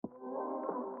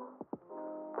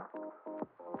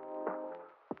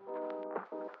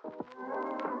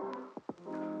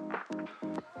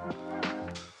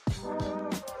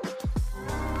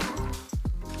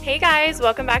Hey guys,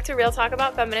 welcome back to Real Talk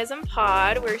About Feminism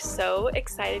Pod. We're so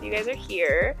excited you guys are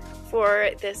here for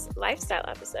this lifestyle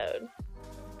episode.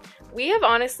 We have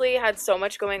honestly had so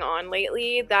much going on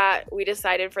lately that we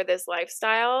decided for this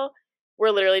lifestyle, we're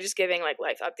literally just giving like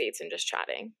life updates and just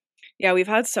chatting. Yeah, we've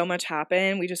had so much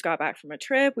happen. We just got back from a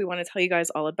trip. We want to tell you guys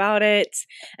all about it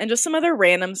and just some other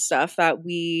random stuff that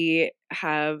we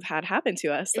have had happen to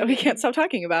us that we can't stop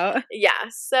talking about. Yeah,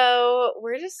 so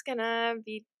we're just gonna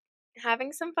be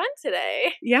having some fun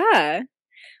today. Yeah.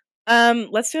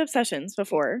 Let's do obsessions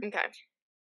before. Okay.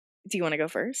 Do you want to go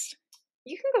first?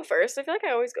 You can go first. I feel like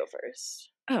I always go first.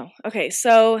 Oh, okay.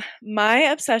 So my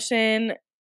obsession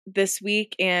this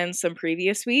week and some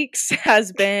previous weeks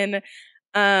has been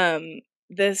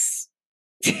this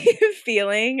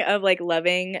feeling of like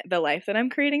loving the life that I'm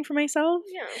creating for myself.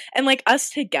 Yeah. And like us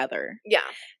together. Yeah.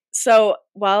 So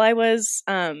while I was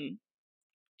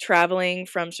traveling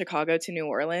from Chicago to New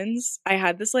Orleans, I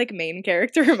had this like main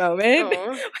character moment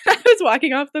when I was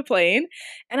walking off the plane,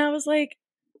 and I was like,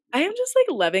 I am just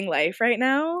like loving life right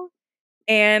now,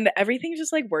 and everything's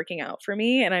just like working out for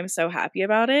me, and I'm so happy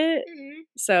about it. Mm-hmm.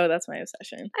 So that's my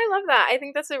obsession. I love that. I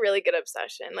think that's a really good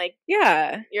obsession. Like,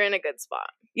 yeah, you're in a good spot.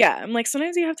 Yeah, I'm like,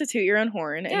 sometimes you have to toot your own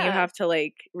horn and you have to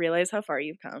like realize how far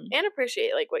you've come and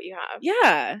appreciate like what you have.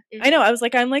 Yeah. Mm-hmm. I know. I was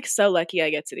like, I'm like so lucky I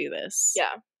get to do this.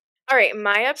 Yeah. All right,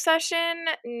 my obsession,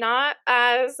 not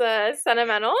as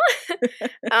sentimental.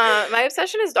 My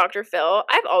obsession is Dr. Phil.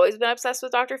 I've always been obsessed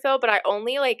with Dr. Phil, but I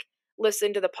only like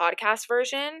listen to the podcast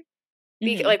version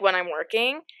like when I'm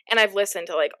working, and I've listened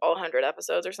to like all 100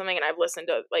 episodes or something, and I've listened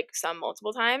to like some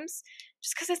multiple times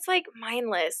just because it's like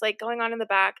mindless, like going on in the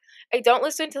back. I don't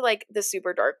listen to like the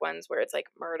super dark ones where it's like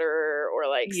murder or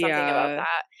like something about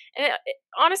that. And it,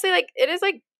 honestly, like it is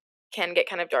like can get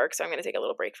kind of dark, so I'm gonna take a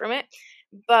little break from it.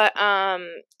 But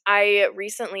I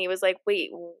recently was like,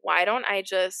 wait, why don't I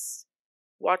just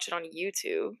watch it on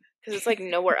YouTube? Because it's like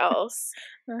nowhere else.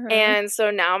 And so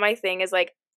now my thing is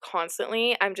like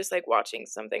constantly I'm just like watching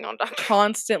something on Dr.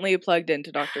 Constantly plugged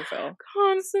into Dr. Phil.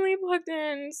 Constantly plugged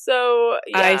in. So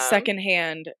yeah. I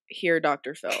secondhand hear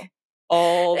Dr. Phil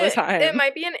all the time. It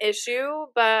might be an issue,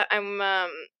 but I'm I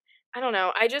don't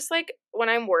know. I just like when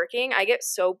I'm working, I get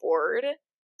so bored.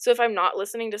 So if I'm not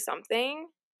listening to something.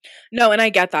 No, and I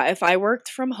get that. If I worked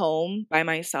from home by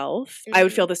myself, I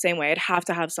would feel the same way. I'd have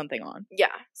to have something on. Yeah.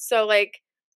 So like,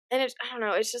 and it, I don't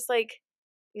know, it's just like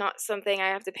not something I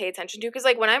have to pay attention to. Because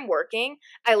like when I'm working,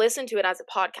 I listen to it as a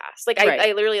podcast. Like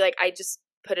I literally like, I just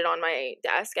put it on my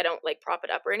desk. I don't like prop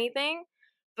it up or anything,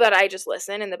 but I just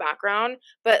listen in the background.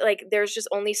 But like, there's just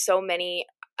only so many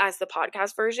as the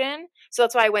podcast version. So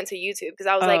that's why I went to YouTube. Because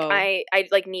I was like, I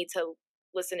like need to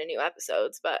listen to new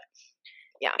episodes, but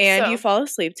yeah. And you fall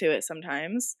asleep to it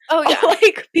sometimes. Oh, yeah. I'll,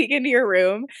 like, peek into your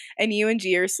room, and you and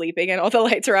G are sleeping, and all the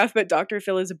lights are off, but Dr.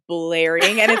 Phil is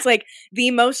blaring, and it's, like, the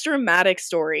most dramatic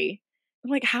story. I'm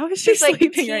like, how is she sleeping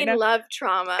like, teen right now? love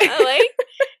trauma. Like,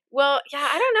 well, yeah,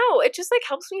 I don't know. It just, like,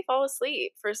 helps me fall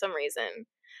asleep for some reason.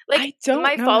 Like,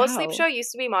 my fall asleep show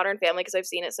used to be Modern Family because I've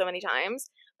seen it so many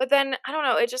times. But then, I don't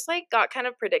know, it just, like, got kind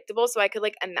of predictable, so I could,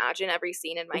 like, imagine every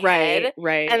scene in my head.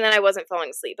 Right. And then I wasn't falling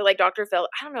asleep. But, like, Dr. Phil,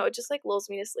 I don't know, it just, like, lulls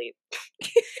me to sleep.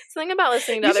 Something about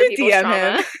listening to other people's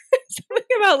trauma.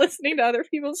 Something about listening to other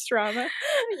people's trauma.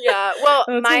 Yeah. Well,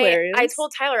 hilarious. I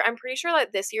told Tyler, I'm pretty sure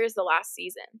that this year is the last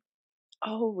season.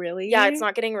 Oh, really? Yeah, it's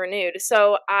not getting renewed.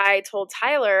 So I told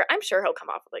Tyler, I'm sure he'll come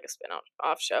off with, like, a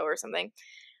spin-off show or something.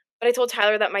 But I told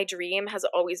Tyler that my dream has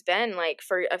always been, like,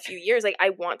 for a few years, like,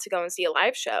 I want to go and see a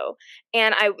live show.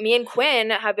 And me and Quinn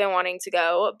have been wanting to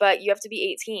go, but you have to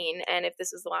be 18. And if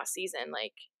this is the last season,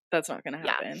 like... That's not going to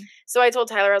happen. Yeah. So I told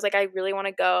Tyler, I was like, I really want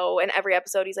to go. And every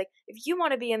episode, he's like, if you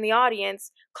want to be in the audience,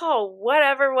 call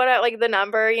whatever, like, the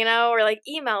number, you know, or, like,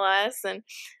 email us and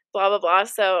blah, blah, blah.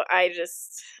 So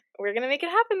we're going to make it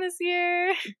happen this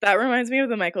year. That reminds me of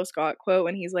the Michael Scott quote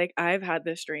when he's like, I've had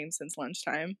this dream since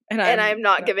lunchtime. And I'm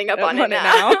not giving up on it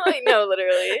now. Like, no,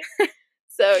 literally.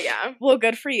 So, yeah. Well,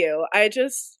 good for you.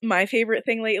 My favorite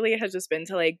thing lately has just been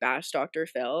to, like, bash Dr.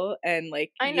 Phil and,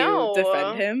 like,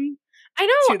 defend him. I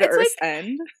know. To the earth's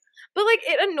end. But, like,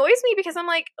 it annoys me because I'm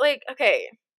like, okay,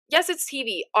 yes, it's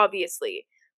TV, obviously.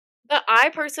 But I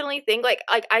personally think, like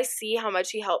I see how much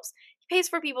he helps. He pays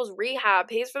for people's rehab,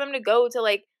 pays for them to go to,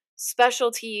 like,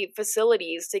 specialty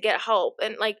facilities to get help,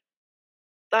 and like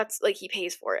that's like he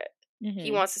pays for it.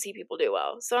 He wants to see people do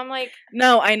well. So I'm like,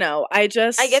 no, I know. I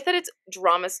get that it's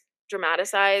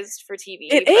dramatized for TV.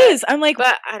 It is. I'm like,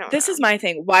 but I don't know. This is my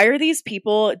thing. Why are these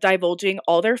people divulging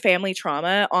all their family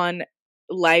trauma on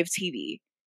live TV?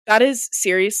 that is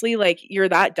seriously, like, you're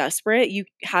that desperate, you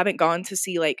haven't gone to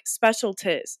see, like,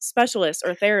 specialists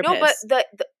or therapists. No, but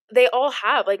they all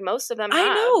have, like, most of them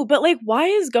have. I know, but, like, why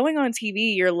is going on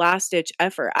TV your last-ditch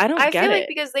effort? I don't get it. I feel like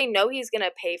because they know he's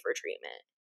gonna pay for treatment.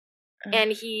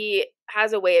 And he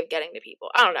has a way of getting to people.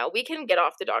 I don't know. We can get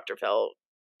off the Dr. Phil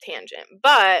tangent,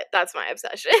 but that's my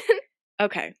obsession.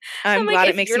 Okay. I'm glad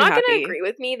it makes you happy. If you're not going to agree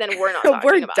with me, then we're not talking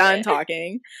we're about done it.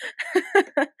 talking.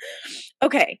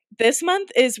 Okay. This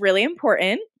month is really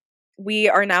important. We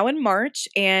are now in March,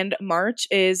 and March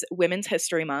is Women's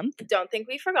History Month. Don't think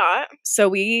we forgot. So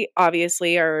we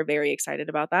obviously are very excited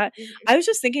about that. I was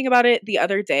just thinking about it the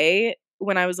other day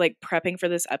when I was like prepping for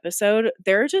this episode.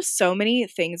 There are just so many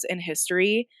things in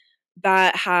history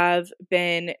that have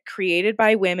been created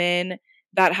by women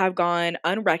that have gone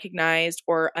unrecognized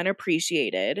or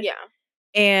unappreciated. Yeah.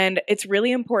 And it's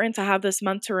really important to have this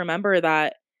month to remember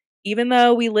that even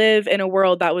though we live in a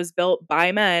world that was built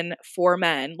by men for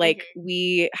men, like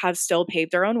we have still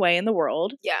paved our own way in the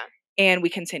world. Yeah. And we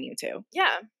continue to.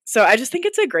 Yeah. So I just think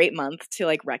it's a great month to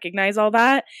like recognize all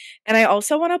that. And I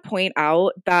also want to point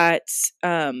out that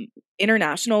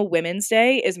International Women's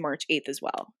Day is March 8th as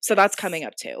well. So that's coming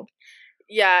up too.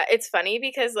 Yeah, it's funny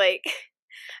because like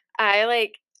I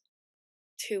like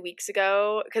 2 weeks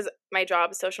ago, because my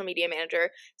job is social media manager,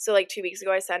 so like 2 weeks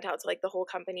ago I sent out to like the whole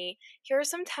company, here are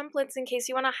some templates in case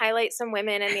you want to highlight some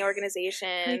women in the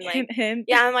organization. like hint.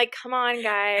 Yeah, I'm like, come on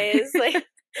guys, like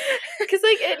because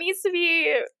like it needs to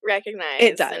be recognized.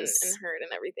 It does. and heard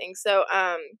and everything. So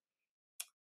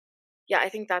yeah, I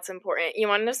think that's important. You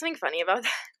want to know something funny about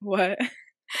that? What?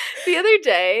 The other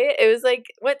day, it was like,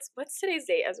 what's today's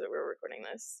date as we're recording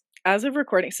this? As of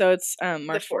recording, so it's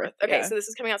March 4th. Okay, yeah. So this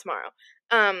is coming out tomorrow.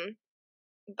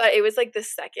 But it was like the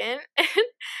 2nd, and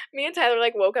me and Tyler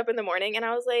like woke up in the morning, and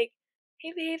I was like,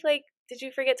 "Hey babe, like, did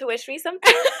you forget to wish me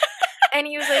something?" And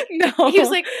he was like, "No." He was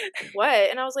like, "What?"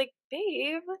 And I was like,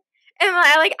 "Babe," and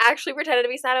I like actually pretended to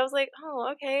be sad. I was like,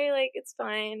 "Oh, okay, like it's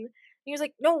fine." And he was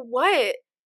like, "No, what?"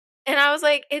 And I was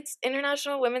like, "It's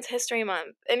International Women's History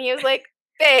Month," and he was like,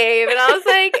 "Babe," and I was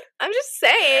like, "I'm just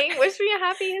saying, wish me a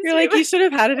happy history." You're like, you should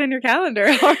have had it in your calendar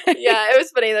already. Yeah, it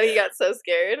was funny though. He got so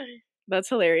scared. That's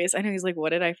hilarious. I know, he's like, what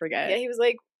did I forget? Yeah, he was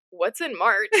like, what's in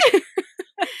March?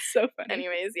 So funny.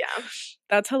 Anyways, yeah.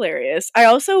 That's hilarious. I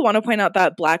also want to point out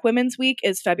that Black Women's Week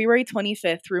is February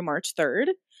 25th through March 3rd.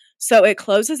 So it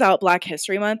closes out Black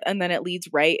History Month and then it leads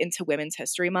right into Women's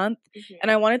History Month. And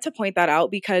I wanted to point that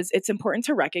out because it's important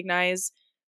to recognize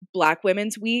Black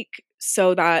Women's Week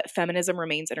so that feminism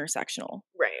remains intersectional.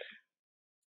 Right.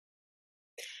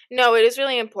 No, it is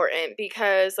really important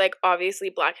because, like, obviously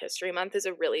Black History Month is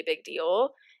a really big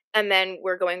deal. And then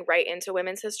we're going right into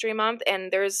Women's History Month.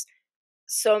 And there's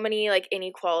so many, like,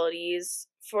 inequalities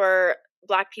for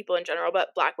Black people in general,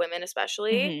 but Black women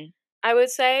especially, I would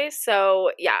say.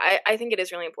 So, yeah, I think it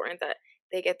is really important that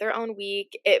they get their own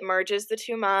week. It merges the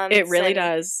 2 months. It really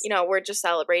does. You know, we're just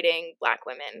celebrating Black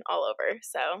women all over.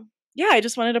 So, yeah, I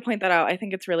just wanted to point that out. I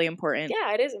think it's really important.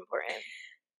 Yeah, it is important.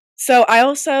 So I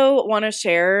also want to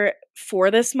share for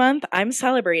this month, I'm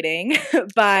celebrating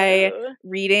by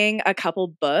reading a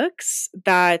couple books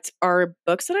that are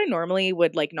books that I normally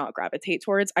would like not gravitate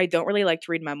towards. I don't really like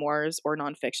to read memoirs or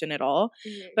nonfiction at all.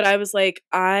 But I was like,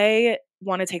 I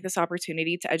want to take this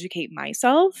opportunity to educate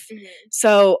myself.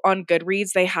 So on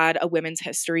Goodreads, they had a Women's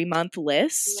History Month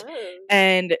list.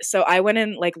 And so I went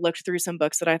and like looked through some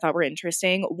books that I thought were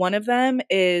interesting. One of them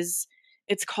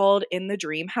it's called In the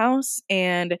Dream House,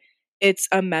 and it's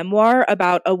a memoir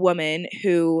about a woman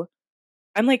who,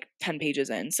 I'm like 10 pages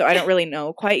in, so I don't really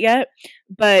know quite yet,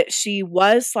 but she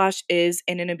was/is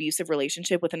in an abusive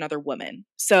relationship with another woman.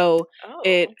 So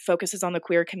it focuses on the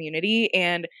queer community,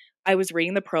 and I was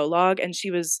reading the prologue, and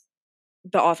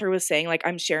the author was saying, like,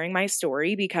 I'm sharing my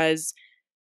story because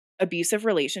abusive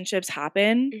relationships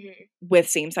happen with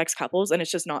same-sex couples, and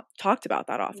it's just not talked about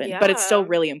that often, but it's still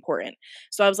really important.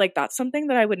 So I was like, that's something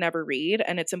that I would never read,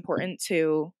 and it's important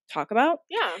to talk about.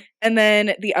 Yeah. And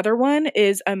then the other one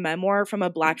is a memoir from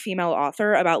a Black female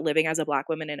author about living as a Black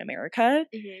woman in America.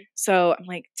 So I'm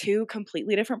like 2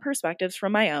 completely different perspectives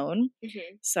from my own.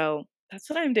 So that's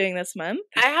what I'm doing this month.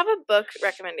 I have a book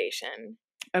recommendation.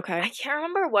 Okay. I can't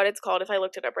remember what it's called. If I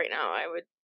looked it up right now,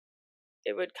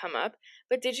 it would come up.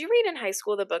 But did you read in high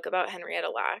school the book about Henrietta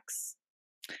Lacks?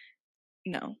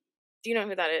 No. Do you know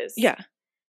who that is? Yeah.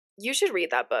 You should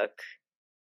read that book.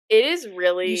 It is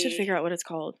really... You should figure out what it's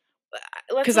called.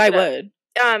 Because I would.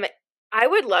 I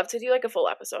would love to do like a full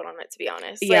episode on it, to be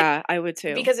honest. Yeah, like, I would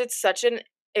too. Because it's such an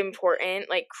important,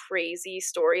 like, crazy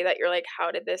story that you're like,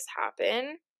 how did this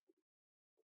happen?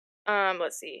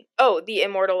 Let's see. Oh, The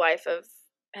Immortal Life of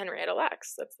Henrietta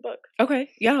Lacks. That's the book. Okay.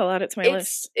 Yeah, I'll add it to my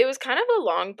list. It was kind of a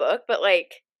long book, but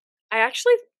like I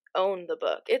actually own the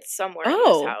book. It's somewhere in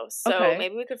this house. So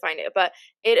maybe we could find it. But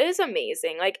it is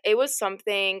amazing. Like it was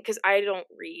something, because I don't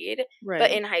read. Right.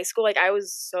 But in high school, like I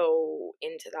was so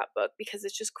into that book because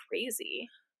it's just crazy.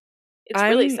 It's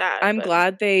really sad. I'm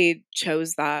glad they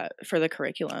chose that for the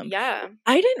curriculum. Yeah.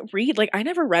 I didn't read, like, I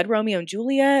never read Romeo and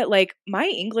Juliet. Like, my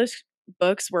English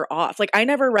books were off. Like, I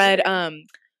never read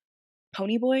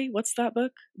Ponyboy. What's that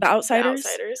book? The Outsiders.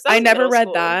 I never read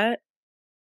that.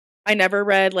 I never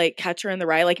read, like, Catcher in the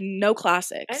Rye. Like, no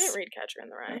classics. I didn't read Catcher in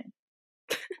the Rye.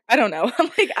 I don't know.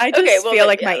 I'm like, I just feel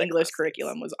like my English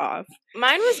curriculum was off.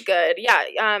 Mine was good.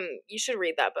 Yeah. You should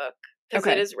read that book. Because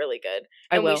it is really good.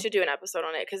 And we should do an episode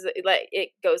on it because it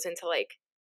goes into like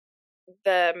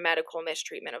the medical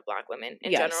mistreatment of Black women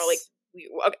in general.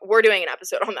 Like we're doing an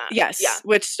episode on that. Yes, yeah.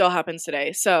 Which still happens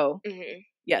today. So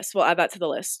yes, we'll add that to the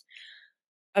list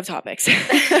of topics.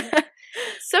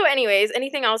 So anyways,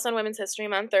 anything else on Women's History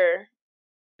Month or?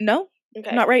 No.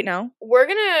 Okay. Not right now. We're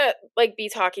going to like be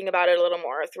talking about it a little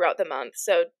more throughout the month.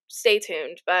 So stay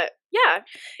tuned. But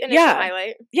initial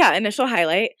highlight. Yeah, initial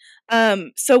highlight.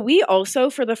 So we also,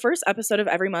 for the first episode of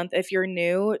every month, if you're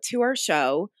new to our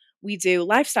show, we do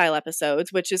lifestyle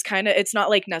episodes, which is kind of, it's not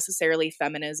like necessarily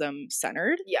feminism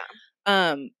centered.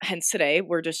 Yeah. Hence today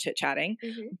we're just chit-chatting.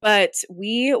 But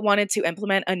we wanted to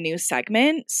implement a new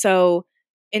segment. So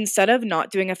instead of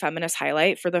not doing a feminist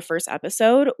highlight for the first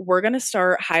episode, we're going to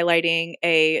start highlighting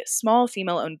a small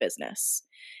female-owned business.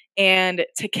 And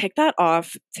to kick that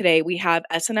off today, we have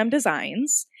S&M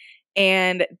Designs,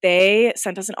 and they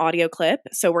sent us an audio clip.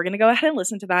 So we're going to go ahead and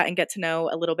listen to that and get to know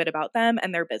a little bit about them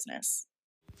and their business.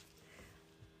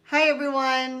 Hi,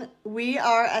 everyone. We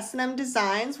are S&M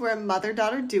Designs. We're a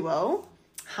mother-daughter duo.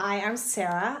 Hi, I'm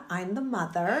Sarah. I'm the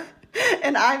mother.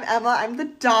 And I'm Emma. I'm the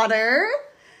daughter.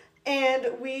 And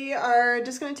we are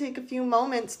just going to take a few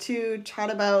moments to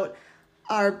chat about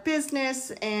our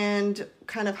business and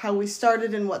kind of how we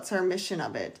started and what's our mission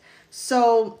of it.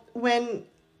 So when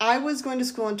I was going to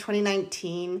school in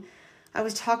 2019, I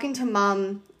was talking to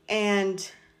Mom, and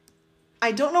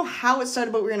I don't know how it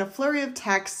started, but we were in a flurry of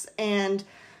texts, and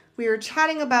we were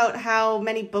chatting about how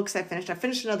many books I finished. I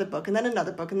finished another book, and then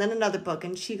another book, and then another book.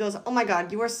 And she goes, "Oh my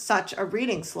God, you are such a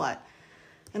reading slut."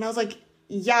 And I was like,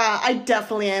 "Yeah, I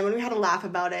definitely am." And we had a laugh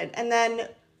about it. And then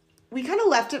we kind of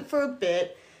left it for a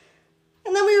bit.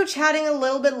 And then we were chatting a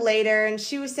little bit later, and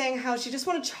she was saying how she just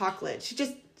wanted chocolate. She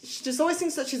just always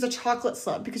thinks that she's a chocolate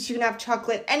slut because she can have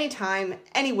chocolate anytime,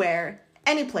 anywhere,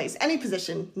 any place, any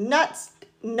position. Nuts,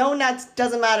 no nuts,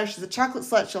 doesn't matter. She's a chocolate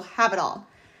slut. She'll have it all.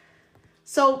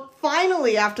 So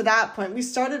finally, after that point, we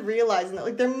started realizing that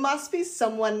like there must be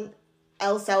someone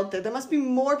else out there. There must be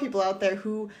more people out there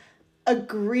who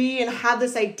agree and have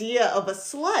this idea of a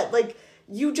slut. Like,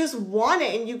 you just want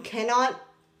it and you cannot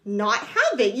not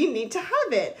have it. You need to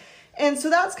have it. And so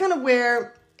that's kind of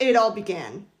where it all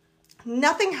began.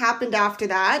 Nothing happened after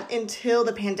that until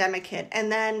the pandemic hit.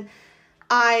 And then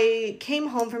I came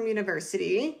home from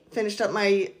university, finished up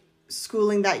my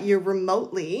schooling that year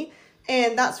remotely.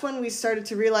 And that's when we started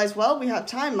to realize, well, we have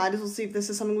time. Might as well see if this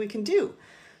is something we can do.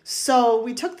 So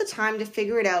we took the time to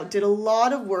figure it out, did a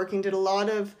lot of working, did a lot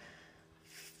of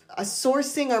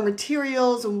sourcing our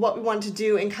materials and what we wanted to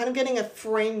do, and kind of getting a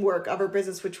framework of our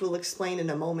business, which we'll explain in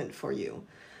a moment for you.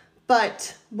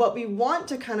 But what we want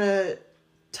to kind of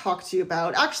talk to you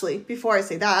about, actually, before I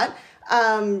say that,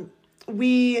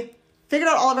 we figured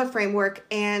out all of our framework,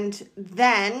 and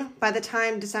then by the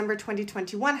time December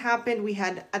 2021 happened, we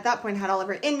had, at that point, had all of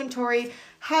our inventory,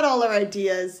 had all our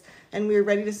ideas, and we were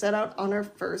ready to set out on our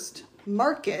first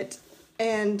market.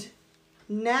 And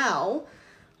now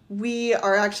we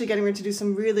are actually getting ready to do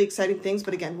some really exciting things,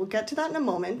 but again, we'll get to that in a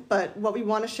moment. But what we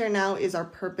want to share now is our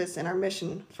purpose and our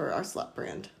mission for our slut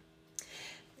brand.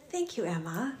 Thank you,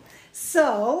 Emma.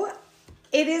 So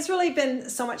it has really been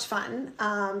so much fun.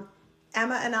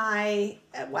 Emma and I,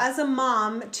 as a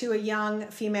mom to a young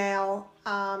female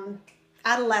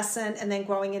adolescent and then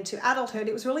growing into adulthood,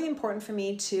 it was really important for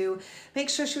me to make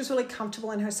sure she was really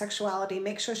comfortable in her sexuality,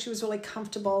 make sure she was really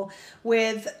comfortable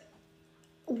with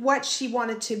what she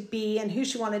wanted to be and who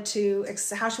she wanted to,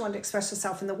 how she wanted to express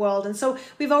herself in the world. And so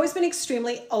we've always been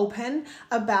extremely open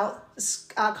about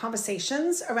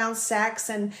conversations around sex,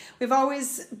 and we've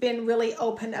always been really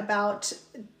open about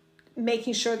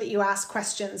making sure that you ask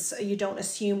questions. You don't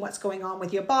assume what's going on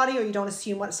with your body, or you don't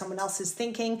assume what someone else is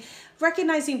thinking,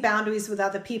 recognizing boundaries with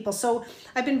other people. So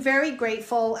I've been very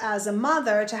grateful as a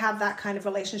mother to have that kind of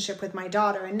relationship with my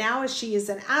daughter. And now as she is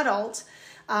an adult,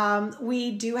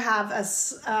 we do have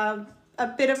a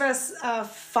bit of a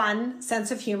fun sense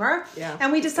of humor. Yeah,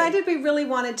 and we decided we really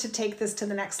wanted to take this to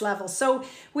the next level. So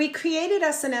we created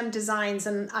S&M Designs,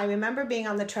 and I remember being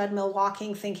on the treadmill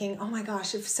walking thinking, oh my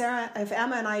gosh, if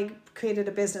Emma and I created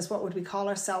a business, what would we call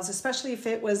ourselves? Especially if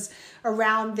it was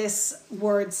around this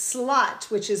word slut,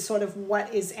 which is sort of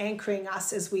what is anchoring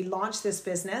us as we launch this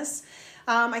business.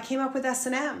 I came up with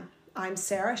S&M. I'm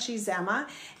Sarah, she's Emma,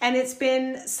 and it's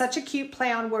been such a cute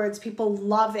play on words. People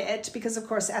love it because, of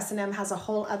course, S&M has a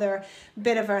whole other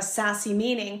bit of a sassy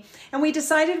meaning. And we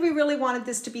decided we really wanted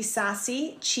this to be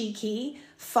sassy, cheeky,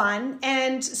 fun,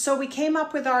 and so we came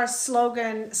up with our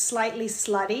slogan, slightly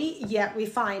slutty, yet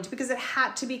refined, because it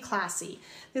had to be classy.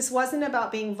 This wasn't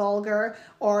about being vulgar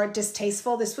or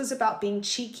distasteful. This was about being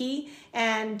cheeky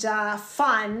and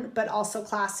fun, but also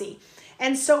classy.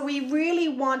 And so we really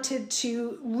wanted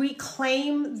to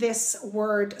reclaim this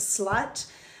word slut,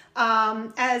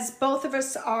 as both of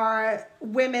us are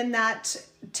women that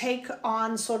take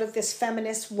on sort of this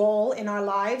feminist role in our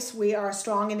lives. We are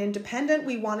strong and independent.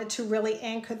 We wanted to really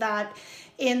anchor that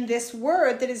in this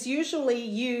word that is usually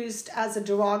used as a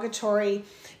derogatory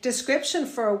description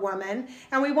for a woman.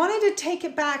 And we wanted to take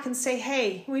it back and say,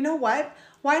 hey, you know what?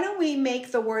 Why don't we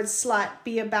make the word slut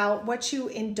be about what you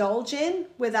indulge in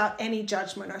without any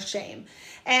judgment or shame?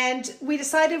 And we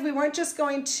decided we weren't just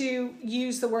going to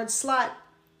use the word slut.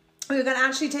 We were going to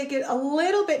actually take it a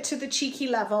little bit to the cheeky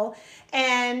level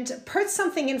and put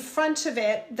something in front of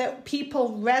it that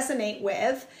people resonate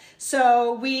with.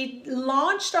 So we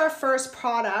launched our first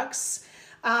products,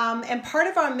 and part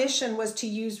of our mission was to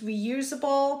use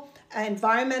reusable,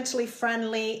 environmentally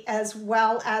friendly, as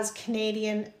well as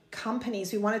Canadian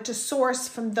companies. We wanted to source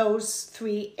from those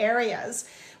three areas.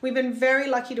 We've been very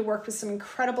lucky to work with some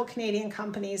incredible Canadian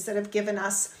companies that have given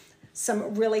us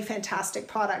some really fantastic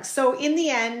products. So in the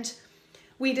end,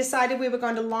 we decided we were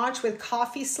going to launch with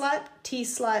coffee slut, tea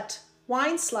slut,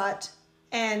 wine slut,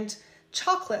 and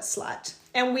chocolate slut.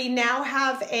 And we now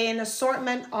have an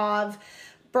assortment of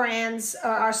brands.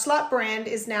 Our slut brand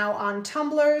is now on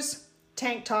tumblers,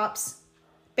 tank tops,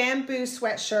 bamboo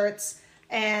sweatshirts,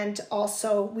 and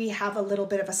also we have a little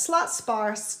bit of a slut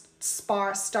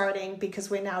spa starting because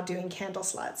we're now doing candle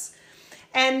sluts.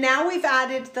 And now we've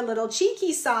added the little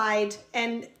cheeky side,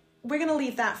 and we're going to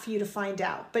leave that for you to find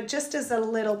out. But just as a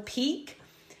little peek,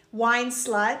 wine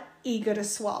slut, eager to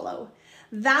swallow.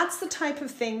 That's the type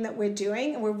of thing that we're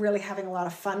doing, and we're really having a lot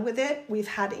of fun with it. We've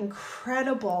had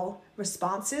incredible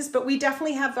responses, but we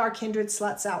definitely have our kindred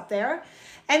sluts out there.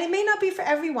 And it may not be for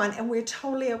everyone, and we're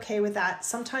totally okay with that.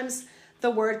 Sometimes the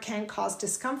word can cause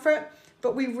discomfort,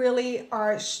 but we really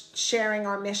are sharing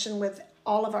our mission with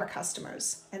all of our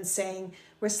customers and saying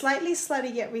we're slightly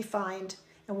slutty yet refined,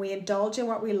 and we indulge in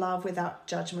what we love without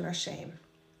judgment or shame.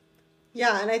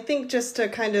 Yeah, and I think just to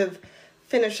kind of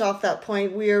finish off that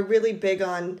point, we are really big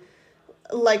on,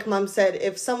 like Mom said,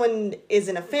 if someone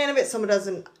isn't a fan of it, someone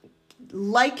doesn't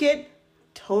like it,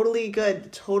 totally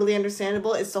good, totally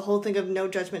understandable. It's the whole thing of no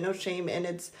judgment, no shame,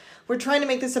 and we're trying to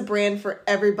make this a brand for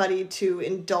everybody to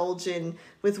indulge in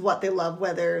with what they love,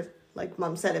 whether, like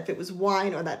Mom said, if it was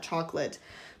wine or that chocolate.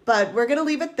 But we're going to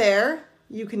leave it there.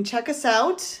 You can check us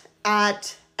out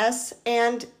at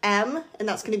S&M, and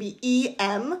that's going to be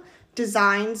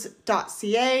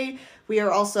emdesigns.ca. We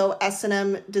are also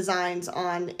S&M Designs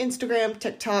on Instagram,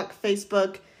 TikTok,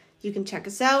 Facebook. You can check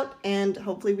us out, and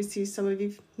hopefully we see some of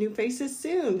you new faces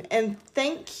soon. And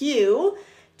thank you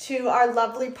to our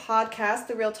lovely podcast,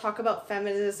 The Real Talk About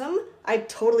Feminism. I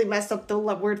totally messed up the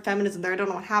word feminism there. I don't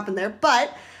know what happened there,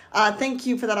 but thank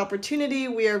you for that opportunity.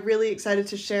 We are really excited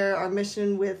to share our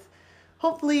mission with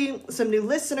hopefully some new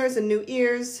listeners and new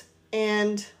ears,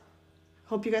 and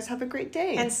hope you guys have a great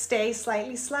day. And stay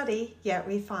slightly slutty, yet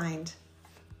refined.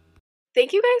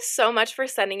 Thank you guys so much for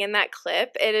sending in that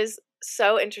clip. It is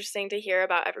so interesting to hear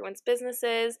about everyone's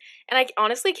businesses, and I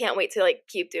honestly can't wait to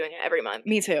keep doing it every month.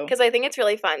 Me too. Because I think it's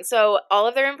really fun. So all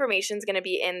of their information is going to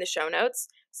be in the show notes,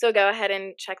 so go ahead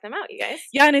and check them out, you guys.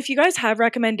 Yeah, and if you guys have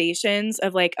recommendations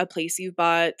of a place you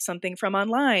bought something from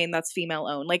online that's female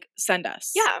owned, send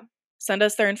us. Yeah. Send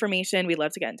us their information. We'd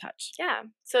love to get in touch. Yeah.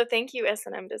 So thank you,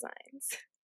 S&M Designs.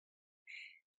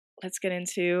 Let's get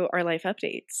into our life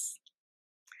updates.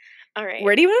 All right.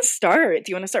 Where do you want to start?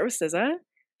 Do you want to start with SZA?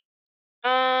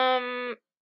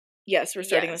 Yes, we're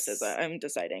starting with SZA. I'm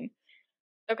deciding.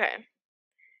 Okay.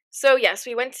 So yes,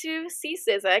 we went to see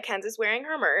SZA. Kenzie's wearing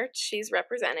her merch. She's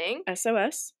representing.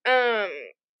 SOS.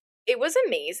 It was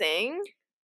amazing.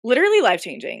 Literally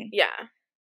life-changing. Yeah.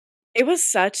 It was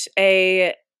such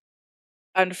a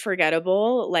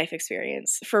unforgettable life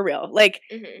experience. For real.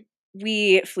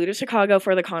 we flew to Chicago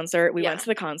for the concert. We went to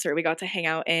the concert. We got to hang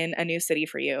out in A New City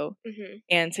for You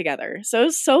and together. So it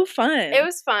was so fun. It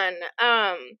was fun.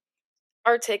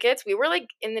 Our tickets, we were like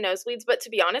in the nosebleeds, but to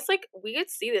be honest, like we could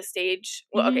see the stage.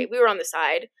 Well, okay, we were on the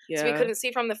side, so we couldn't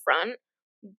see from the front,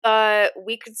 but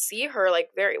we could see her like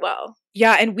very well.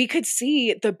 Yeah, and we could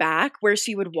see the back where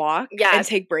she would walk and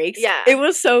take breaks. Yeah. It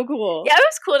was so cool. Yeah, it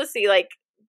was cool to see like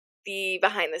the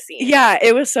behind the scenes. Yeah,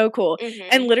 it was so cool.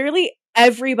 And literally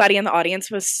everybody in the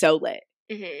audience was so lit.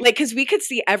 Like, because we could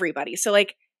see everybody. So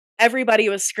like everybody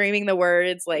was screaming the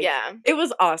words. Like, it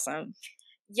was awesome.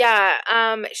 Yeah,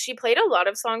 she played a lot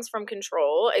of songs from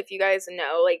Control. If you guys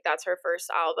know, like that's her first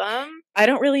album. I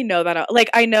don't really know that. Like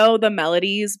I know the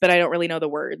melodies, but I don't really know the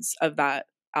words of that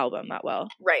album that well.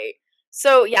 Right.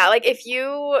 So yeah, like if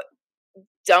you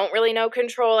don't really know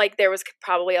Control, like there was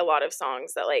probably a lot of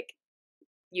songs that like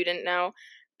you didn't know.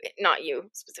 Not you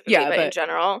specifically, but in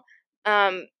general.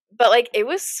 But like it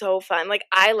was so fun. Like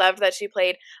I loved that she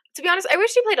played. To be honest, I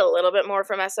wish she played a little bit more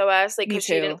from SOS. Like because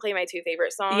she didn't play my 2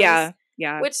 favorite songs. Yeah.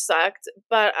 Which sucked.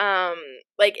 But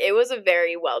like it was a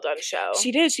very well done show.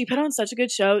 She did. She put on such a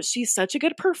good show. She's such a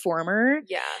good performer.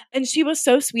 Yeah. And she was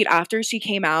so sweet after she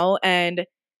came out, and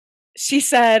she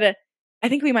said, I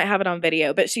think we might have it on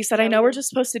video, but she said, I know we're just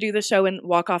supposed to do the show and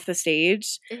walk off the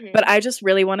stage, but I just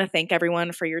really want to thank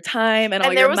everyone for your time and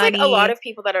all your money. And there was like a lot of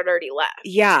people that had already left.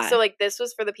 Yeah. So like this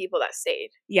was for the people that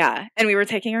stayed. Yeah. And we were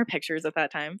taking our pictures at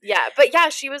that time. Yeah. But yeah,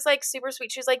 she was like super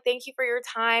sweet. She was like, thank you for your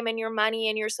time and your money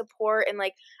and your support. And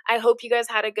like, I hope you guys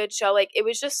had a good show. Like it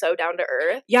was just so down to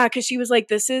earth. Yeah. Cause she was like,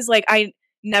 this is like, I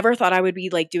never thought I would be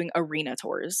like doing arena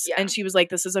tours. Yeah. And she was like,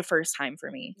 this is a first time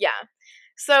for me. Yeah.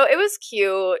 So it was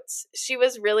cute. She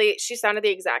sounded the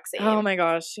exact same. Oh my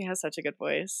gosh, she has such a good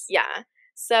voice. Yeah.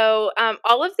 So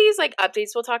all of these like updates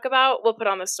we'll talk about, we'll put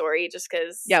on the story just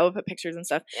because. Yeah, we'll put pictures and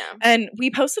stuff. Yeah. And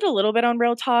we posted a little bit on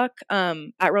Real Talk,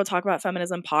 at Real Talk About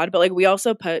Feminism Pod, but like we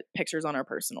also put pictures on our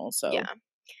personal, so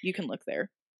you can look there.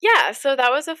 Yeah, so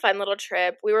that was a fun little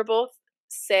trip. We were both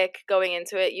sick going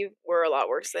into it. You were a lot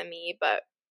worse than me, but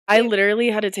I literally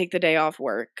had to take the day off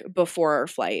work before our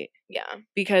flight. Yeah.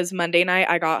 Because Monday night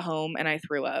I got home and I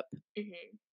threw up.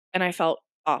 And I felt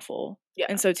awful. Yeah.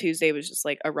 And so Tuesday was just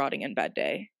like a rotting in bed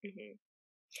day.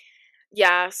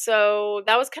 Yeah, so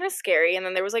that was kind of scary. And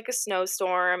then there was like a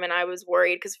snowstorm and I was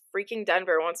worried because freaking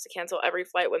Denver wants to cancel every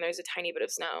flight when there's a tiny bit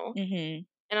of snow. And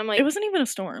I'm like, it wasn't even a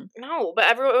storm. No, but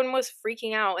everyone was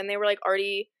freaking out and they were like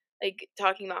already like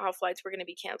talking about how flights were going to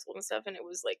be canceled and stuff, and it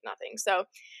was like nothing. So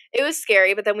it was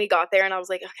scary, but then we got there and I was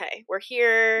like, okay, we're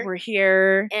here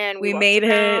and we made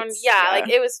it. Yeah, like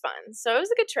it was fun. So it was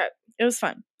a good trip. It was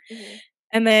fun.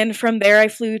 And then from there I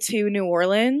flew to New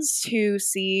Orleans to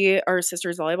see our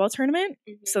sister's volleyball tournament.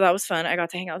 So that was fun. I got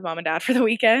to hang out with mom and dad for the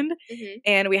weekend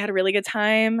and we had a really good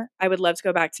time. I would love to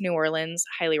go back to New Orleans.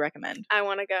 Highly recommend. I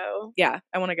want to go. Yeah,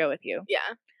 I want to go with you. Yeah.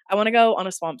 I want to go on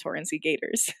a swamp tour and see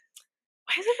gators.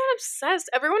 Why is everyone obsessed?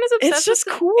 Everyone is obsessed it's just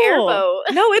with cool. the airboat.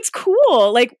 No, it's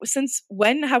cool. Like, since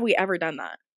when have we ever done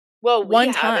that? Well,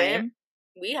 one time.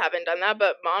 We haven't done that,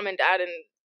 but mom and dad and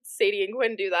Sadie and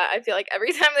Quinn do that. I feel like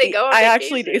every time they go on I vacation,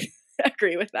 actually do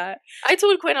agree with that. I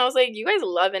told Quinn, I was like, you guys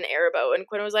love an airboat. And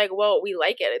Quinn was like, well, we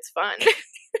like it. It's fun.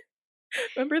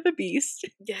 Remember the Beast?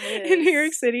 Yes. In New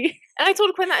York City? And I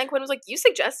told Quinn that, and Quinn was like, you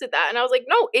suggested that. And I was like,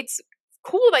 no, it's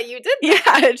cool that you did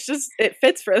that. Yeah, it's just, it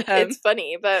fits for them. It's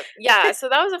funny, but yeah, so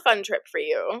that was a fun trip for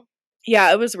you.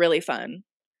 Yeah, it was really fun.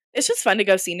 It's just fun to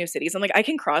go see new cities. I'm like, I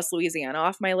can cross Louisiana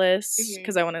off my list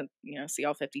because I want to, see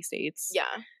all 50 states. Yeah.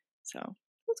 So.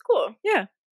 That's cool. Yeah.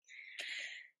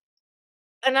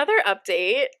 Another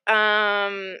update,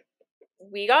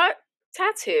 we got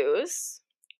tattoos.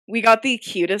 We got the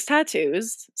cutest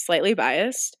tattoos, slightly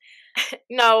biased.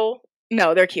 No,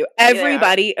 they're cute.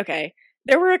 Everybody, okay.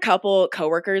 There were a couple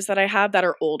coworkers that I have that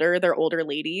are older. They're older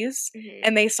ladies.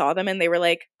 And they saw them and they were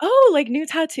like, oh, like new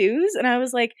tattoos? And I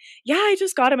was like, yeah, I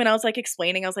just got them. And I was like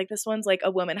explaining. I was like, this one's like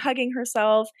a woman hugging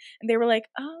herself. And they were like,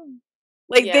 oh.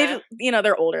 Like they just,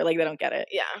 they're older. Like they don't get it.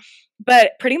 Yeah.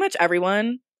 But pretty much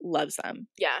everyone loves them.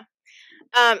 Yeah.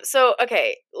 So,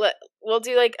 okay. We'll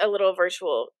do like a little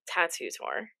virtual tattoo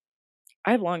tour.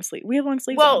 I have long sleeve. We have long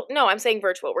sleeves. Well, no, I'm saying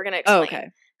virtual. We're going to explain. Oh, okay.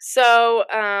 So,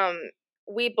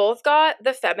 we both got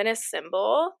the feminist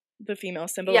symbol. The female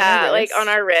symbol. Yeah, like on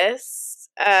our wrists.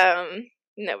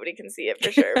 Nobody can see it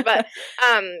for sure. But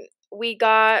we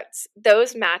got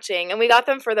those matching and we got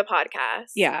them for the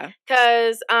podcast. Yeah.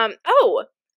 Because,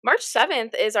 March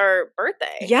 7th is our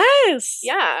birthday. Yes.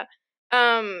 Yeah.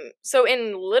 So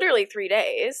in literally 3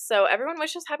 days. So everyone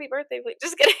wish us happy birthday.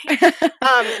 Just kidding.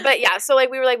 But yeah, so like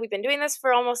we were like, we've been doing this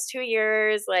for almost 2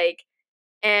 years. Like,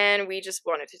 and we just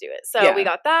wanted to do it. So we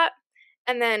got that.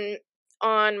 And then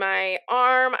on my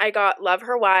arm, I got Love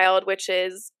Her Wild, which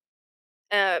is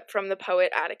from the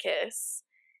poet Atticus.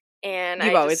 And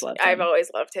I've always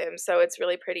loved him. So it's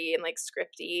really pretty and like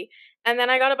scripty. And then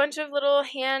I got a bunch of little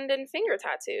hand and finger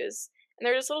tattoos. And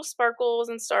they're just little sparkles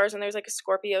and stars. And there's like a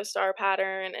Scorpio star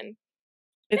pattern. And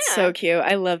it's so cute.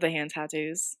 I love the hand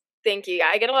tattoos. Thank you. Yeah,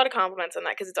 I get a lot of compliments on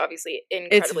that because it's obviously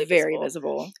incredibly very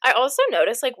visible. I also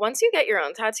notice, like, once you get your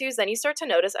own tattoos, then you start to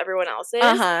notice everyone else's.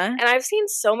 And I've seen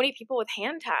so many people with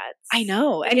hand tats. I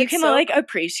know. And you can, like,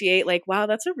 appreciate, like, wow,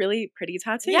 that's a really pretty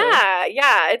tattoo.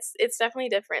 Yeah. It's definitely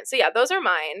different. So, yeah, those are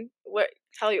mine.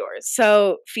 Tell yours.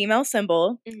 So, female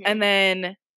symbol. And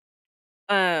then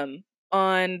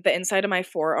on the inside of my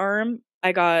forearm,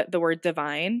 I got the word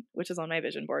divine, which is on my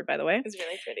vision board, by the way. It's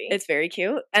really pretty. It's very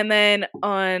cute. And then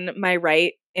on my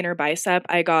right inner bicep,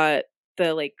 I got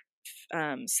the like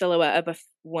silhouette of a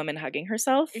woman hugging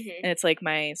herself. And it's like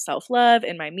my self-love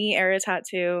and my me era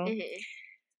tattoo.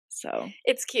 So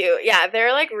it's cute. Yeah,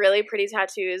 they're like really pretty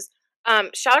tattoos.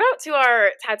 Shout out to our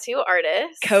tattoo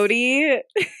artist, Cody.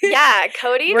 Yeah,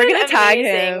 Cody. We're gonna tag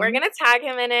him. We're gonna tag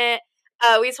him in it.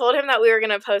 We told him that we were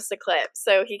gonna post a clip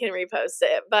so he can repost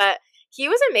it, but he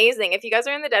was amazing. If you guys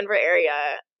are in the Denver area,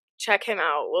 check him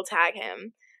out. We'll tag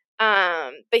him.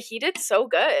 But he did so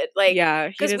good. Like, yeah,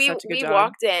 because we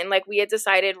walked in, like we had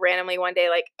decided randomly one day,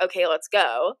 like, okay, let's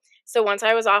go. So once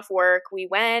I was off work, we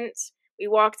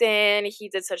walked in. He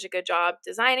did such a good job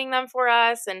designing them for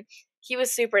us, and he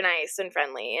was super nice and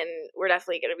friendly, and we're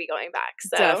definitely going to be going back.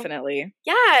 So definitely.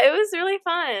 Yeah, it was really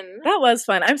fun. That was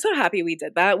fun. I'm so happy we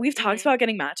did that. We've talked about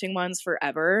getting matching ones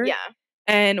forever. Yeah.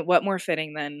 And what more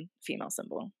fitting than female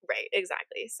symbol? Right,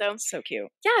 exactly. So cute.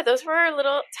 Yeah, those were our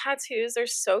little tattoos. They're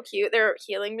so cute. They're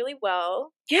healing really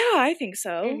well. Yeah, I think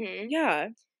so. Yeah.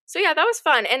 So yeah, that was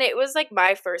fun. And it was like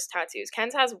my first tattoos.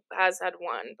 Ken's has had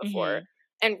one before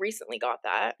and recently got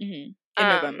that. In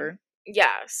November.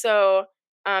 Yeah. So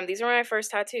these were my first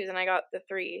tattoos and I got the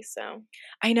 3. So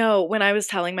I know when I was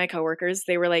telling my coworkers,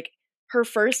 they were like, her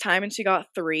first time and she got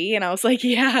 3, and I was like,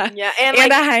 yeah. And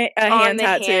like, a hand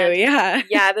tattoo. Yeah.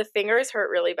 Yeah, the fingers hurt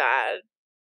really bad.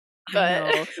 But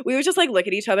I know. We would just like look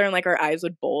at each other and like our eyes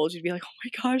would bulge. You'd be like, oh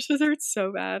my gosh, this hurts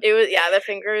so bad. It was, yeah, the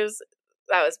fingers,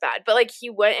 that was bad. But like he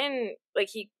went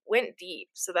deep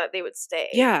so that they would stay.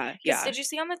 Yeah. Did you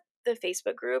see on the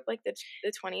Facebook group, like the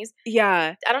 20s?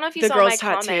 Yeah. I don't know if you saw my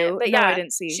comment, but yeah, I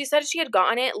didn't see. She said she had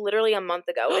gotten it literally a month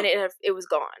ago and it was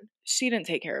gone. She didn't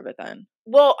take care of it then.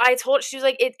 Well, she was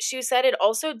like, she said it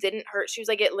also didn't hurt. She was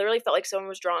like, it literally felt like someone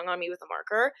was drawing on me with a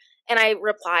marker. And I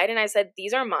replied and I said,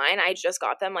 these are mine. I just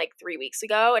got them like 3 weeks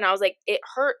ago. And I was like, it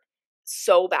hurt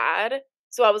so bad.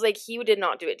 So I was like, he did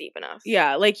not do it deep enough.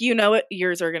 Yeah, like, you know what,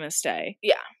 yours are gonna stay.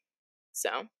 Yeah. So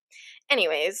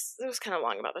anyways, it was kind of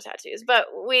long about the tattoos, but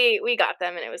we got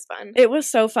them and it was fun. It was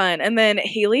so fun. And then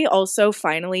Haley also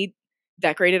finally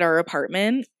decorated our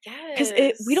apartment. Yes.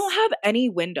 Because we don't have any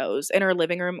windows in our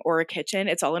living room or a kitchen.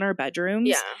 It's all in our bedrooms.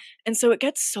 Yeah. And so it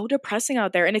gets so depressing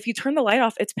out there. And if you turn the light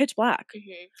off, it's pitch black.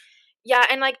 Yeah,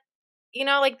 and like, you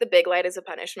know, like the big light is a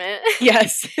punishment.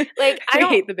 Yes. Like I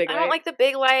hate the big light. I don't like the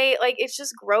big light. Like it's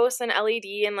just gross and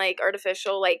LED and like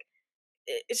artificial. Like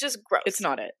it's just gross. It's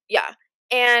not it. Yeah.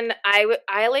 And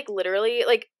I like literally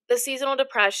like the seasonal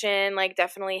depression like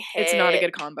definitely hit. It's not a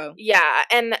good combo. Yeah.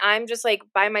 And I'm just like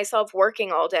by myself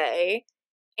working all day.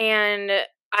 And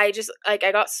I just like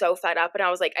I got so fed up and I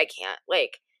was like, I can't.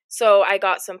 Like, so I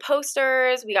got some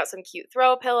posters, we got some cute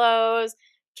throw pillows,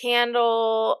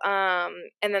 candle,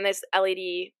 and then this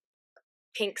LED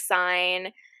pink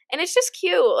sign. And it's just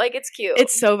cute. Like, it's cute.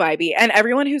 It's so vibey. And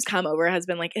everyone who's come over has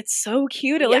been like, it's so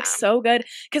cute. It looks so good.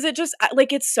 Because it just,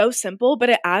 like, it's so simple, but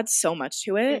it adds so much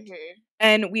to it.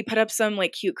 And we put up some,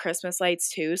 like, cute Christmas lights,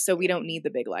 too. So we don't need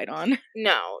the big light on.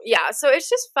 No. Yeah. So it's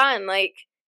just fun. Like,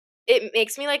 it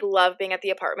makes me, like, love being at the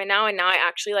apartment now. And now I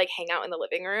actually, like, hang out in the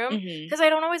living room. Because I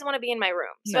don't always want to be in my room.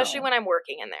 Especially when I'm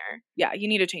working in there. Yeah. You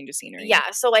need a change of scenery.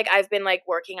 Yeah. So, like, I've been, like,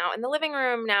 working out in the living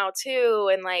room now, too.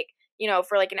 And, like, you know,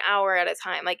 for like an hour at a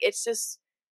time. Like, it's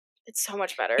so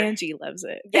much better. Angie loves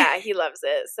it. Yeah, he loves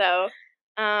it. So,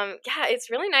 yeah, it's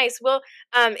really nice. Well,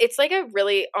 it's like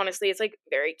honestly, it's like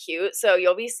very cute. So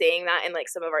you'll be seeing that in like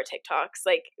some of our TikToks.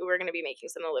 Like, we're going to be making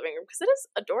some in the living room because it is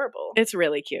adorable. It's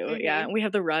really cute. Yeah. We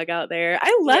have the rug out there.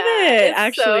 I love it. It's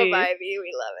actually. So vibey.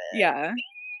 We love it. Yeah.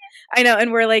 I know.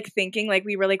 And we're like thinking like,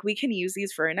 we were like, we can use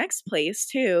these for our next place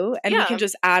too. And we can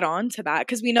just add on to that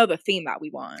because we know the theme that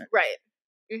we want. Right.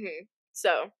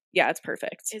 So yeah, it's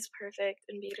perfect. It's perfect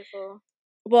and beautiful.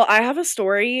 Well, I have a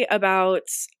story about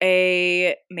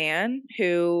a man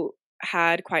who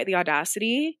had quite the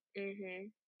audacity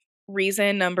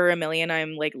reason number a million,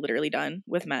 I'm like literally done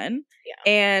with men.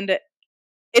 Yeah. And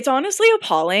it's honestly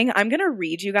appalling. I'm going to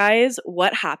read you guys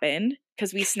what happened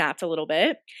because we snapped a little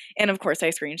bit. And of course, I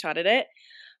screenshotted it.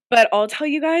 But I'll tell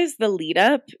you guys the lead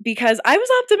up because I was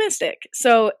optimistic.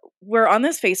 So we're on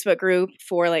this Facebook group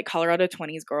for like Colorado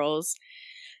 20s girls.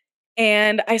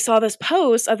 And I saw this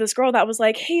post of this girl that was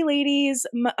like, hey, ladies,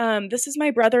 this is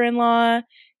my brother-in-law.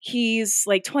 He's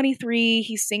like 23.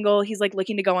 He's single. He's like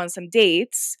looking to go on some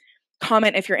dates.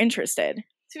 Comment if you're interested.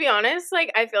 To be honest,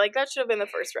 like, I feel like that should have been the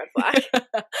first red flag.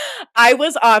 I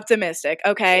was optimistic,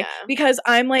 okay? Yeah. Because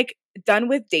I'm like done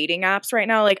with dating apps right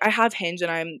now. Like, I have Hinge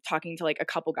and I'm talking to like a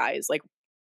couple guys. Like,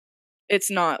 it's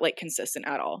not like consistent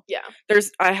at all. Yeah.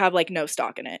 I have like no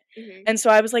stock in it. Mm-hmm. And so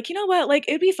I was like, you know what? Like,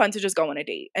 it'd be fun to just go on a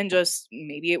date and just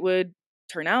maybe it would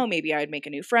turn out. Maybe I'd make a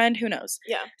new friend. Who knows?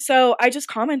 Yeah. So I just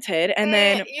commented and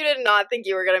then. You did not think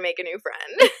you were going to make a new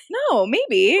friend. No,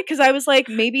 maybe. Because I was like,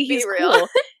 maybe he's real. cool.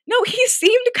 No, he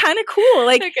seemed kind of cool.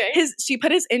 Like, okay. She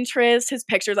put his interest, his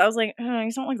pictures. I was like,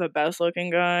 he's not like the best looking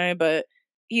guy, but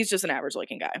he's just an average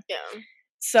looking guy. Yeah.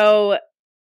 So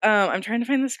I'm trying to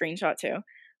find the screenshot too.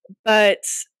 But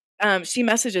she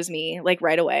messages me like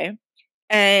right away.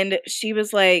 And she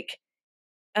was like,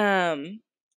 okay,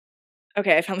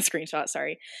 I found the screenshot.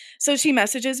 Sorry. So she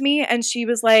messages me and she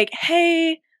was like,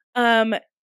 hey,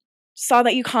 saw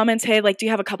that you commented, like, do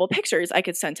you have a couple pictures I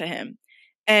could send to him?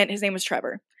 And his name was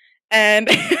Trevor. And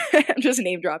I'm just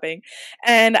name dropping.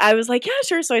 And I was like, yeah,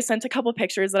 sure. So I sent a couple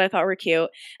pictures that I thought were cute.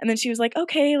 And then she was like,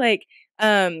 okay, like,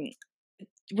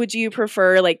 would you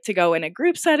prefer like to go in a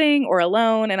group setting or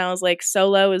alone? And I was like,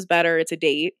 solo is better. It's a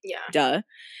date. Yeah. Duh.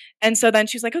 And so then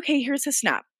she's like, okay, here's his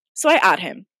snap. So I add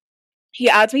him. He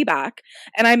adds me back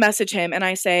and I message him and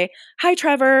I say, hi,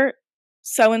 Trevor.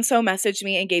 So-and-so messaged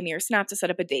me and gave me your snap to set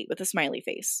up a date with a smiley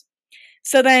face.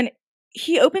 So then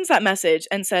he opens that message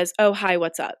and says, oh, hi,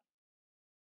 what's up?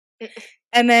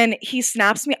 And then he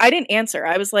snaps me. I didn't answer.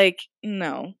 I was like,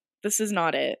 no, this is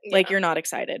not it. Yeah. Like, you're not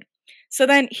excited. So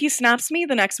then he snaps me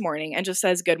the next morning and just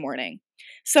says, good morning.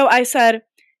 So I said,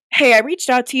 hey, I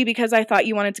reached out to you because I thought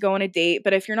you wanted to go on a date,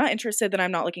 but if you're not interested, then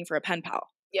I'm not looking for a pen pal.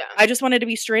 Yeah. I just wanted to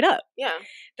be straight up. Yeah.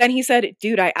 Then he said,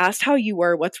 dude, I asked how you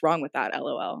were. What's wrong with that?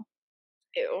 LOL.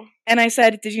 Ew. And I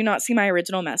said, did you not see my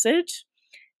original message?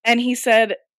 And he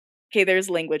said, okay, there's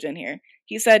language in here.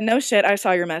 He said, no shit, I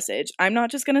saw your message. I'm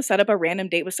not just going to set up a random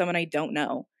date with someone I don't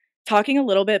know. Talking a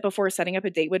little bit before setting up a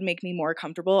date would make me more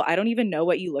comfortable. I don't even know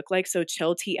what you look like, so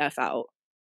chill TF out.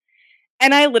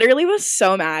 And I literally was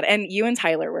so mad. And you and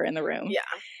Tyler were in the room. Yeah.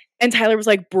 And Tyler was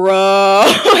like, bro.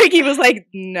 Like, he was like,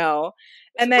 no.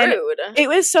 And then rude. It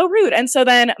was so rude. And so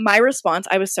then my response,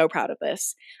 I was so proud of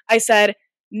this. I said,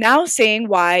 now saying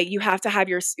why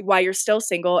you're still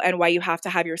single and why you have to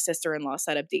have your sister-in-law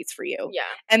set up dates for you. Yeah.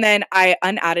 And then I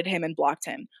unadded him and blocked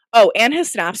him. Oh, and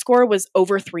his snap score was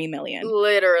over 3 million.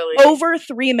 Literally. Over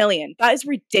 3 million. That is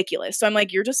ridiculous. So I'm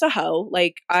like, you're just a hoe.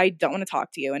 Like, I don't want to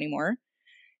talk to you anymore.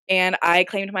 And I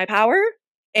claimed my power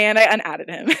and I unadded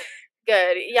him.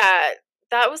 Good. Yeah.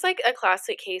 That was like a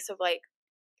classic case of like,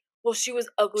 well, she was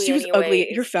ugly She was anyways. ugly.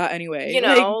 You're fat anyway. You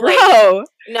know, like, bro. Like,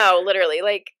 no, literally.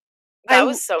 Like, that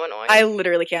was so annoying. I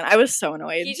literally can't. I was so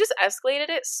annoyed. He just escalated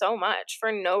it so much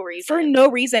for no reason. For no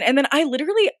reason. And then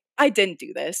I didn't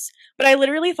do this, but I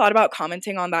literally thought about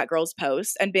commenting on that girl's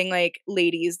post and being like,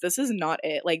 ladies, this is not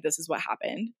it. Like, this is what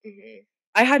happened. Mm-hmm.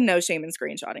 I had no shame in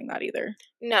screenshotting that either.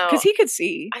 No. Because he could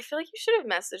see. I feel like you should have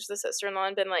messaged the sister-in-law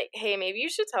and been like, hey, maybe you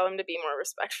should tell him to be more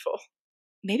respectful.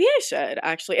 Maybe I should,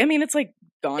 actually. I mean, it's like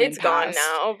gone. It's gone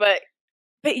now,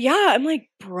 But yeah, I'm like,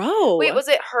 bro. Wait, was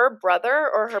it her brother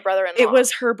or her brother-in-law? It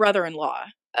was her brother-in-law.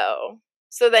 Oh.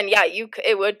 So then, yeah,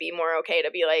 it would be more okay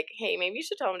to be like, hey, maybe you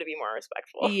should tell him to be more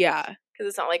respectful. Yeah. Because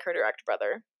it's not like her direct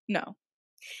brother. No.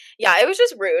 Yeah, it was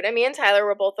just rude. And me and Tyler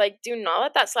were both like, do not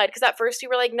let that slide. Because at first you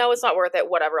were like, no, it's not worth it.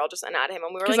 Whatever, I'll just unadd him.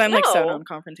 And we were like, no. Because I'm like so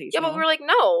non-confrontational. Yeah, but we were like,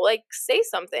 no, like, say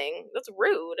something. That's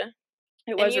rude.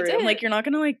 It was rude. Did. I'm like, you're not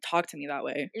going to like talk to me that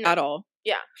way at all.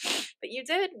 Yeah. But you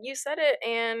did. You said it.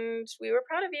 And we were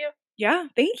proud of you. Yeah,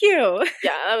 thank you.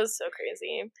 Yeah, that was so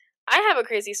crazy. I have a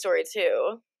crazy story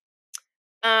too.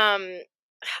 I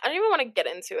don't even want to get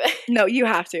into it. No, you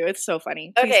have to. It's so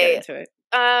funny. Please Okay. get into it.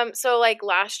 So like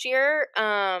last year,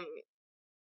 I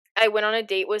went on a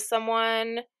date with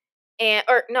someone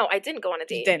I didn't go on a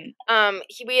date. You didn't.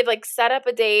 We had like set up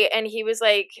a date and he was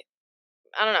like,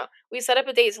 I don't know. We set up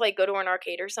a date to like go to an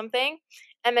arcade or something.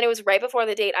 And then it was right before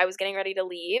the date. I was getting ready to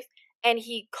leave and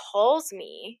he calls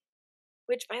me,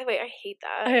 which by the way, I hate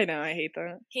that. I know. I hate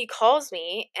that. He calls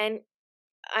me and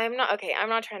I'm not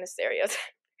trying to stereotype.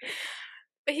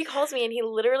 But he calls me and he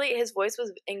literally, his voice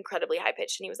was incredibly high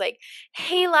pitched and he was like,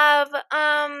 "Hey love,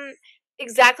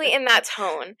 exactly in that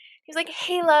tone." He was like,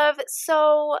 "Hey love,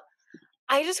 so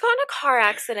I just got in a car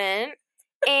accident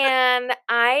and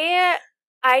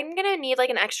I'm gonna need like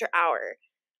an extra hour."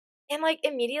 And like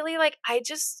immediately, like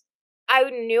I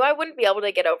knew I wouldn't be able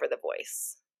to get over the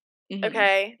voice. Mm-hmm.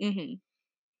 Okay. Mm-hmm.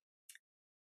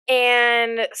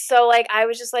 And so, like, I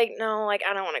was just like, no, like,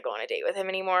 I don't want to go on a date with him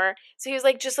anymore. So he was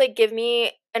like, just, like, give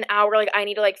me an hour. Like, I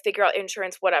need to, like, figure out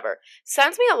insurance, whatever.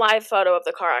 Sends me a live photo of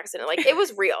the car accident. Like, it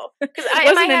was real. Because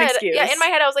in my head, yeah, in my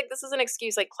head, I was like, this is an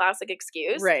excuse, like, classic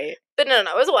excuse. Right. But no, it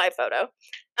was a live photo.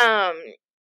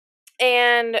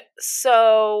 And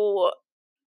so,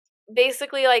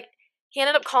 basically, like, he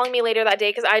ended up calling me later that day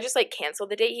because I just, like,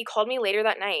 canceled the date. He called me later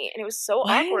that night, and it was so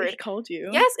awkward. He called you?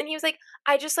 Yes, and he was like,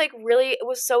 I just, like, really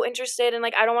was so interested, and,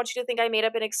 like, I don't want you to think I made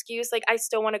up an excuse. Like, I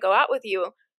still want to go out with you.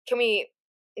 Can we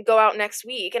go out next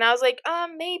week? And I was like,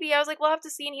 maybe. I was like, we'll have to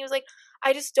see. And he was like,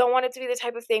 I just don't want it to be the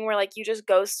type of thing where, like, you just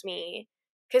ghost me.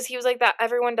 Because he was like, that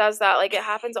everyone does that. Like, it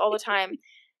happens all the time.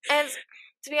 And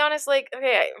to be honest, like,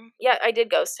 okay, yeah, I did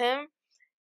ghost him.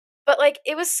 But, like,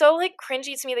 it was so, like,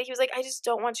 cringy to me that he was like, I just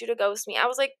don't want you to ghost me. I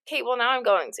was like, okay, well, now I'm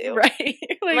going to. Right.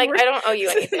 Like I don't owe you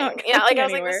anything. Yeah, like, I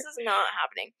was anywhere. like, this is not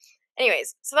happening.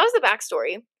 Anyways, so that was the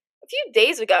backstory. A few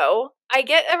days ago, I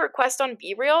get a request on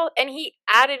BeReal, and he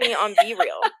added me on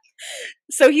BeReal.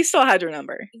 So he still had your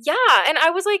number. Yeah, and I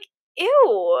was like,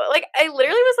 ew. Like, I literally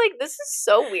was like, this is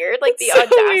so weird. Like, It's the so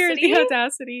audacity. weird, the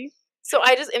audacity. So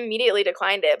I just immediately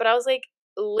declined it. But I was like,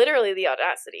 literally the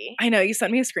audacity. I know, you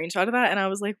sent me a screenshot of that, and I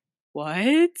was like,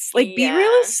 what? Like, Yeah.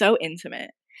 BeReal is so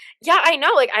intimate. Yeah, I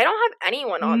know. Like, I don't have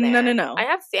anyone on there. No. I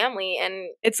have family, and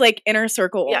it's like inner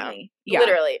circle only. Yeah.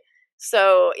 Literally.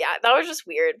 So, yeah, that was just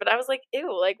weird. But I was like,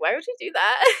 ew, like, why would you do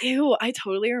that? Ew, I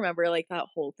totally remember, like, that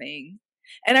whole thing.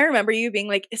 And I remember you being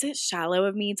like, is it shallow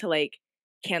of me to, like,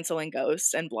 cancel and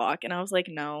ghost and block? And I was like,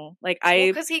 no. Like,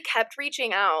 because he kept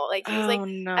reaching out. Like, he was like,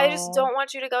 no. I just don't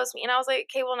want you to ghost me. And I was like,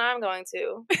 okay, well, now I'm going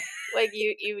to. Like,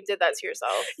 you did that to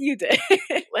yourself. You did.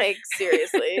 Like,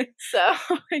 seriously. So.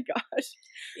 Oh my gosh.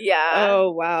 Yeah.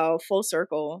 Oh, wow. Full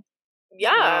circle.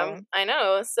 Yeah, Wow. I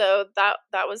know. So that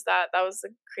was that. That was the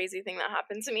crazy thing that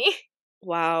happened to me.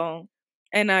 Wow.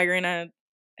 And now you're in a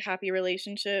happy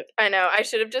relationship. I know. I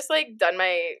should have just, like, done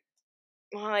my...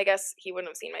 Well, I guess he wouldn't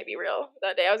have seen my BeReal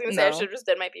that day. I was going to say I should have just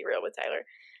done my BeReal with Tyler.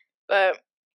 But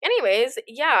anyways,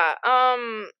 yeah.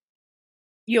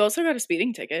 You also got a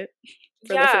speeding ticket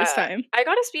for the first time. I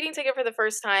got a speeding ticket for the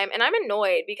first time, and I'm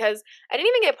annoyed because I didn't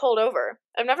even get pulled over.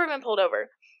 I've never been pulled over.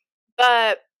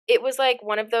 But it was, like,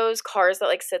 one of those cars that,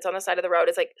 like, sits on the side of the road.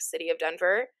 It's, like, City of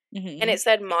Denver. Mm-hmm. And it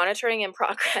said monitoring in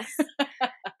progress.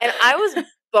 And I was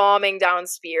bombing down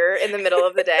Spear in the middle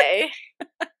of the day.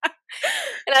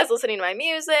 And I was listening to my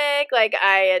music. Like,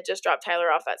 I had just dropped Tyler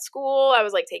off at school. I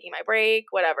was, like, taking my break,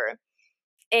 whatever.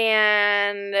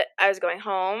 And I was going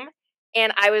home.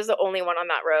 And I was the only one on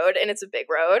that road. And it's a big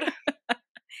road.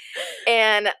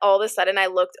 And all of a sudden, I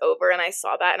looked over and I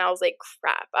saw that. And I was like,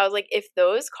 crap. I was like, if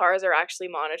those cars are actually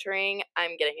monitoring,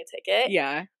 I'm getting a ticket.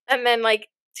 Yeah. And then, like,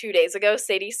 2 days ago,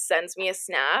 Sadie sends me a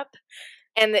snap.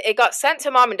 And it got sent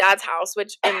to mom and dad's house,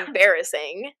 which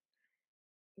embarrassing.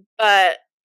 But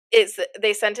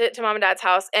they sent it to mom and dad's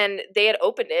house, and they had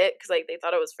opened it because, like, they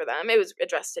thought it was for them. It was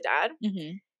addressed to dad.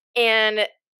 Mm-hmm. And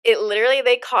it literally,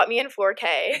 they caught me in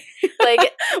 4K.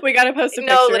 Like, we gotta post a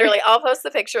picture. No, literally, I'll post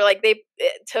the picture. Like, they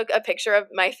took a picture of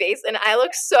my face, and I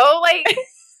look so, like...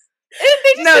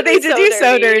 They did you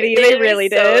so dirty. They really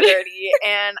did. So dirty.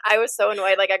 And I was so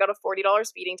annoyed. Like, I got a $40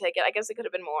 speeding ticket. I guess it could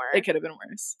have been more. It could have been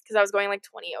worse. Because I was going, like,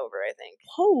 20 over, I think.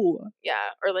 Whoa. Yeah.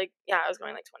 Or, like, yeah, I was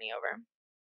going, like, 20 over.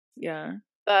 Yeah.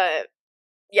 But,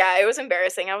 yeah, it was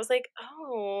embarrassing. I was like,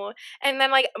 oh. And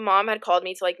then, like, mom had called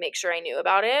me to, like, make sure I knew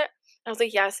about it. I was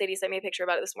like, yeah, Sadie sent me a picture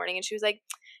about it this morning. And she was like,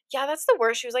 yeah, that's the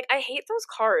worst. She was like, I hate those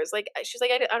cars. Like, she's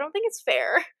like, I don't think it's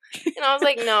fair. And I was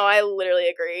like, no, I literally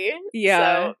agree.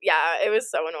 Yeah. So, yeah, it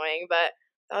was so annoying. But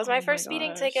that was my first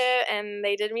speeding ticket. And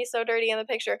they did me so dirty in the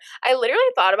picture. I literally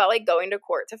thought about, like, going to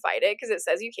court to fight it because it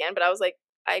says you can. But I was like,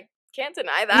 I can't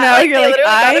deny that. No, like, you're like,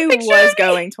 I was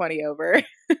going 20 over.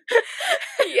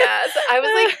 Yeah, so I was,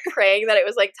 like, praying that it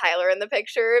was, like, Tyler in the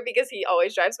picture because he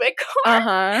always drives my car.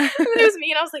 Uh-huh. And then it was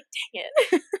me, and I was like, dang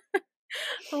it.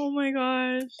 Oh my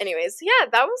gosh. Anyways, yeah,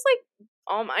 that was, like,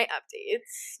 all my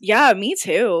updates. Yeah, me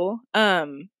too.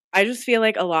 I just feel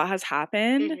like a lot has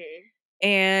happened. Mm-hmm.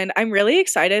 And I'm really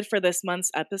excited for this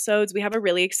month's episodes. We have a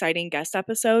really exciting guest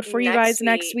episode for you guys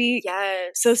next week.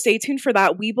 Yes. So stay tuned for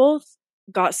that. We both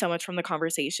got so much from the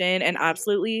conversation and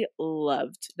absolutely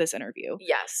loved this interview.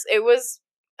 Yes, it was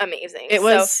amazing. It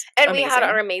was and amazing. we had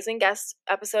our amazing guest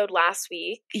episode last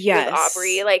week yes. with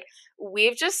Aubrey. Like,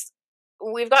 we've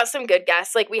got some good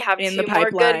guests. Like, we have In 2 more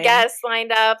good guests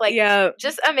lined up. Like,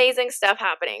 just amazing stuff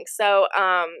happening. So,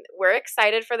 we're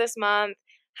excited for this month.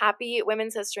 Happy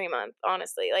Women's History Month,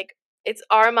 honestly. Like, it's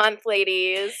our month,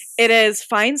 ladies. It is.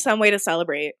 Find some way to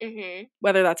celebrate. Mm-hmm.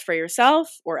 Whether that's for yourself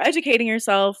or educating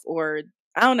yourself or,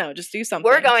 I don't know, just do something.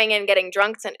 We're going and getting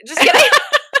drunk tonight. Just kidding.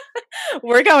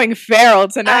 We're going feral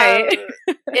tonight.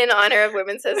 In honor of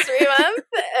Women's History Month.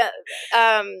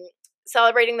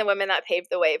 Celebrating the women that paved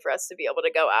the way for us to be able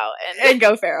to go out and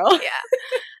go feral. Yeah.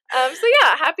 So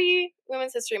yeah, happy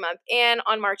Women's History Month. And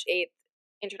on March 8th,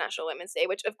 International Women's Day,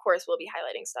 which of course we'll be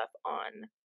highlighting stuff on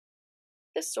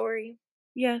the story.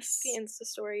 Yes. The Insta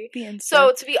story. The Insta.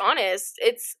 So to be honest,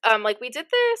 it's like we did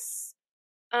this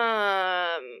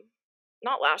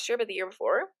not last year, but the year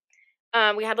before.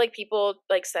 We had like people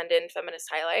like send in feminist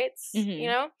highlights, you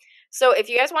know? So if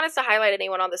you guys want us to highlight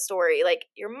anyone on the story, like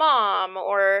your mom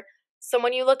or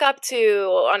someone you look up to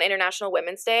on International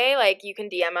Women's Day, like you can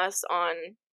DM us on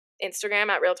Instagram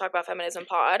at Real Talk About Feminism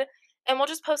Pod, and we'll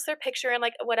just post their picture and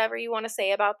like whatever you want to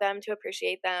say about them to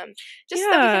appreciate them. Just so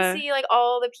that we can see like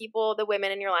all the people, the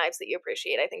women in your lives that you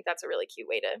appreciate. I think that's a really cute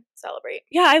way to celebrate.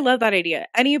 Yeah, I love that idea.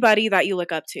 Anybody that you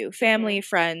look up to, family,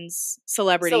 friends,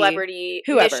 celebrity,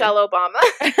 whoever. Michelle Obama.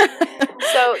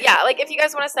 So yeah, like if you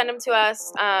guys want to send them to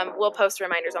us, we'll post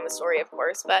reminders on the story, of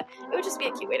course, but it would just be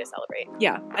a cute way to celebrate.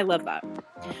 Yeah, I love that.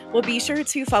 Well, be sure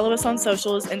to follow us on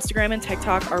socials. Instagram and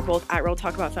TikTok are both at Real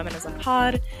Talk About Feminism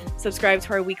Pod. Subscribe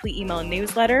to our weekly email and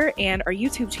newsletter and our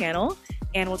YouTube channel,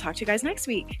 and we'll talk to you guys next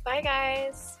week. Bye,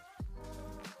 guys.